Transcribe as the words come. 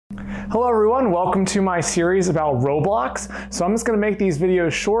Hello everyone, welcome to my series about Roblox. So I'm just going to make these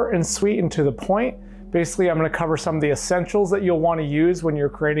videos short and sweet and to the point. Basically, I'm going to cover some of the essentials that you'll want to use when you're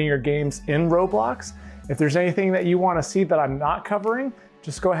creating your games in Roblox. If there's anything that you want to see that I'm not covering,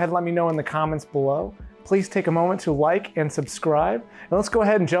 just go ahead and let me know in the comments below. Please take a moment to like and subscribe, and let's go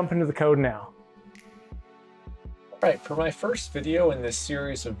ahead and jump into the code now. All right, for my first video in this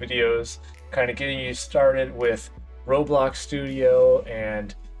series of videos, kind of getting you started with Roblox Studio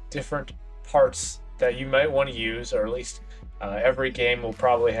and different parts that you might want to use, or at least every game will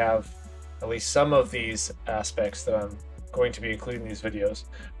probably have at least some of these aspects that I'm going to be including in these videos.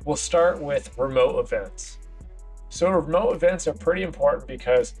 We'll start with remote events. So remote events are pretty important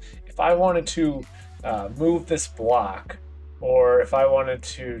because if I wanted to move this block, or if I wanted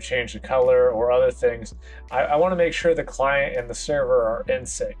to change the color or other things, I want to make sure the client and the server are in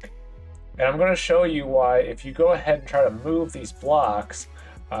sync. And I'm going to show you why if you go ahead and try to move these blocks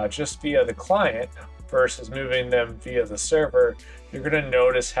just via the client versus moving them via the server, you're going to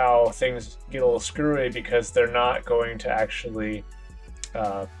notice how things get a little screwy because they're not going to actually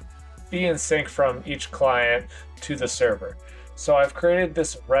be in sync from each client to the server. So I've created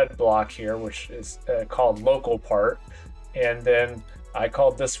this red block here, which is called local part, and then I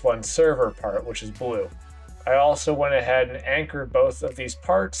called this one server part, which is blue. I also went ahead and anchored both of these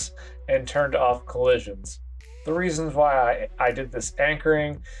parts and turned off collisions. The reasons why I did this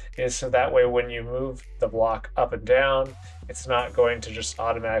anchoring is so that way when you move the block up and down, it's not going to just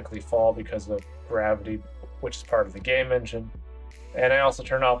automatically fall because of gravity, which is part of the game engine. And I also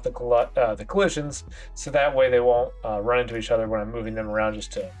turn off the collisions so that way they won't run into each other when I'm moving them around,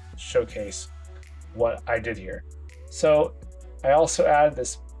 just to showcase what I did here. So I also added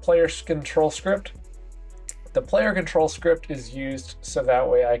this player control script. The player control script is used so that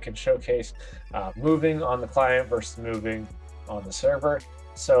way I can showcase moving on the client versus moving on the server.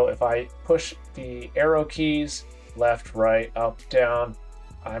 So if I push the arrow keys, left, right, up, down,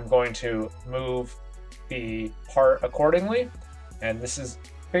 I'm going to move the part accordingly. And this is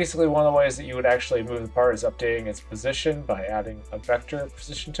basically one of the ways that you would actually move the part, is updating its position by adding a vector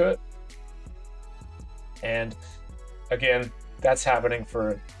position to it. And again, that's happening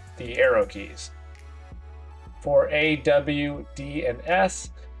for the arrow keys. For A, W, D, and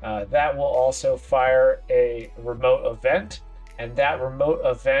S, that will also fire a remote event. And that remote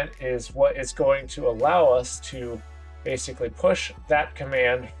event is what is going to allow us to basically push that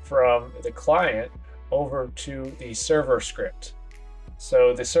command from the client over to the server script.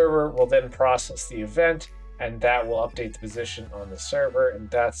 So the server will then process the event, and that will update the position on the server. And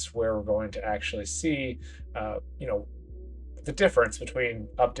that's where we're going to actually see, the difference between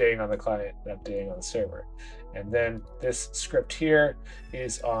updating on the client and updating on the server. And then this script here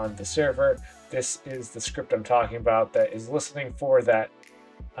is on the server. This is the script I'm talking about that is listening for that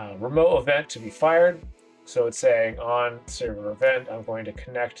remote event to be fired. So it's saying on server event, I'm going to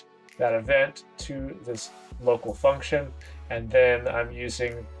connect that event to this local function. And then I'm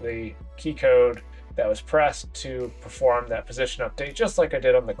using the key code that was pressed to perform that position update, just like I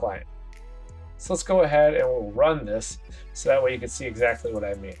did on the client. So let's go ahead and we'll run this so that way you can see exactly what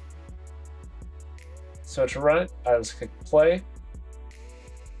I mean. So to run it, I just click play.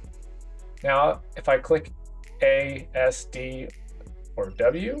 Now, if I click A, S, D, or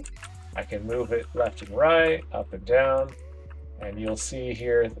W, I can move it left and right, up and down, and you'll see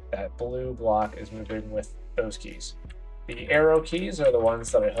here that that blue block is moving with those keys. The arrow keys are the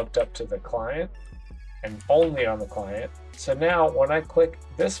ones that I hooked up to the client and only on the client. So now when I click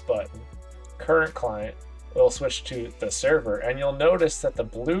this button, current client, it'll switch to the server, and you'll notice that the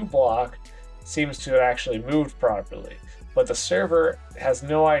blue block seems to have actually moved properly, but the server has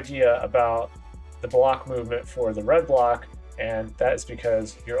no idea about the block movement for the red block, and that is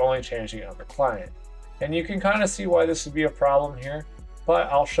because you're only changing on the client. And you can kind of see why this would be a problem here,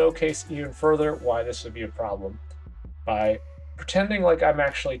 but I'll showcase even further why this would be a problem by pretending like I'm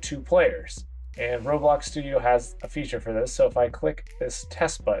actually two players. And Roblox Studio has a feature for this. So if I click this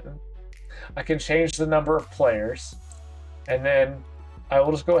test button, I can change the number of players, and then I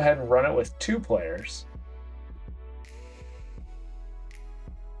will just go ahead and run it with 2 players.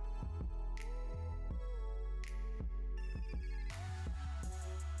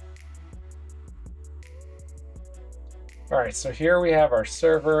 All right, so here we have our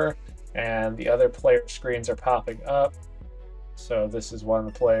server, and the other player screens are popping up. So this is one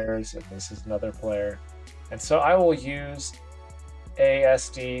of the players, and this is another player. And so I will use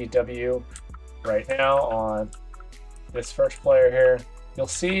ASDW right now on this first player here. You'll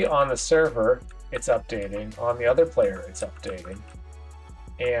see on the server it's updating, on the other player it's updating,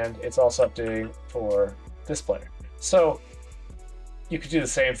 and it's also updating for this player. So you could do the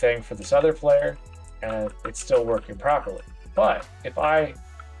same thing for this other player and it's still working properly. But if I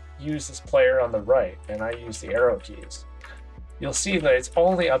use this player on the right and I use the arrow keys, you'll see that it's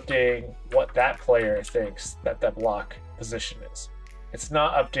only updating what that player thinks that that block position is. It's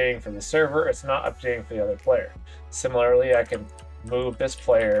not updating for the server, it's not updating for the other player. Similarly, I can move this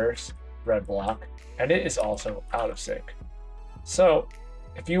player's red block and it is also out of sync. So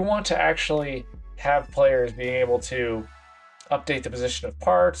if you want to actually have players being able to update the position of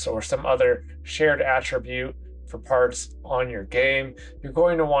parts or some other shared attribute for parts on your game, you're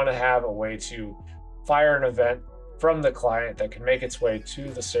going to want to have a way to fire an event from the client that can make its way to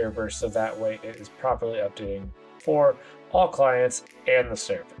the server, so that way it is properly updating for all clients and the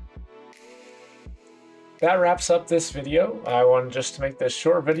server. That wraps up this video. I wanted just to make this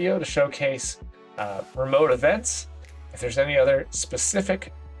short video to showcase remote events. If there's any other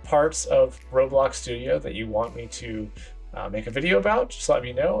specific parts of Roblox Studio that you want me to make a video about, just let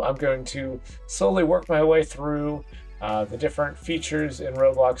me know. I'm going to slowly work my way through the different features in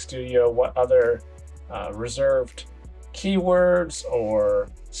Roblox Studio, what other reserved keywords or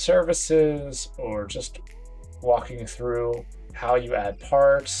services, or just walking through how you add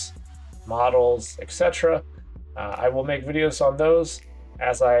parts, models, etc. I will make videos on those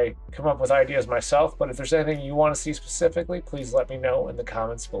as I come up with ideas myself, but if there's anything you want to see specifically, please let me know in the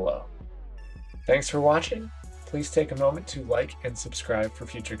comments below. Thanks for watching. Please take a moment to like and subscribe for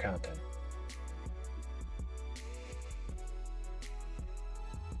future content.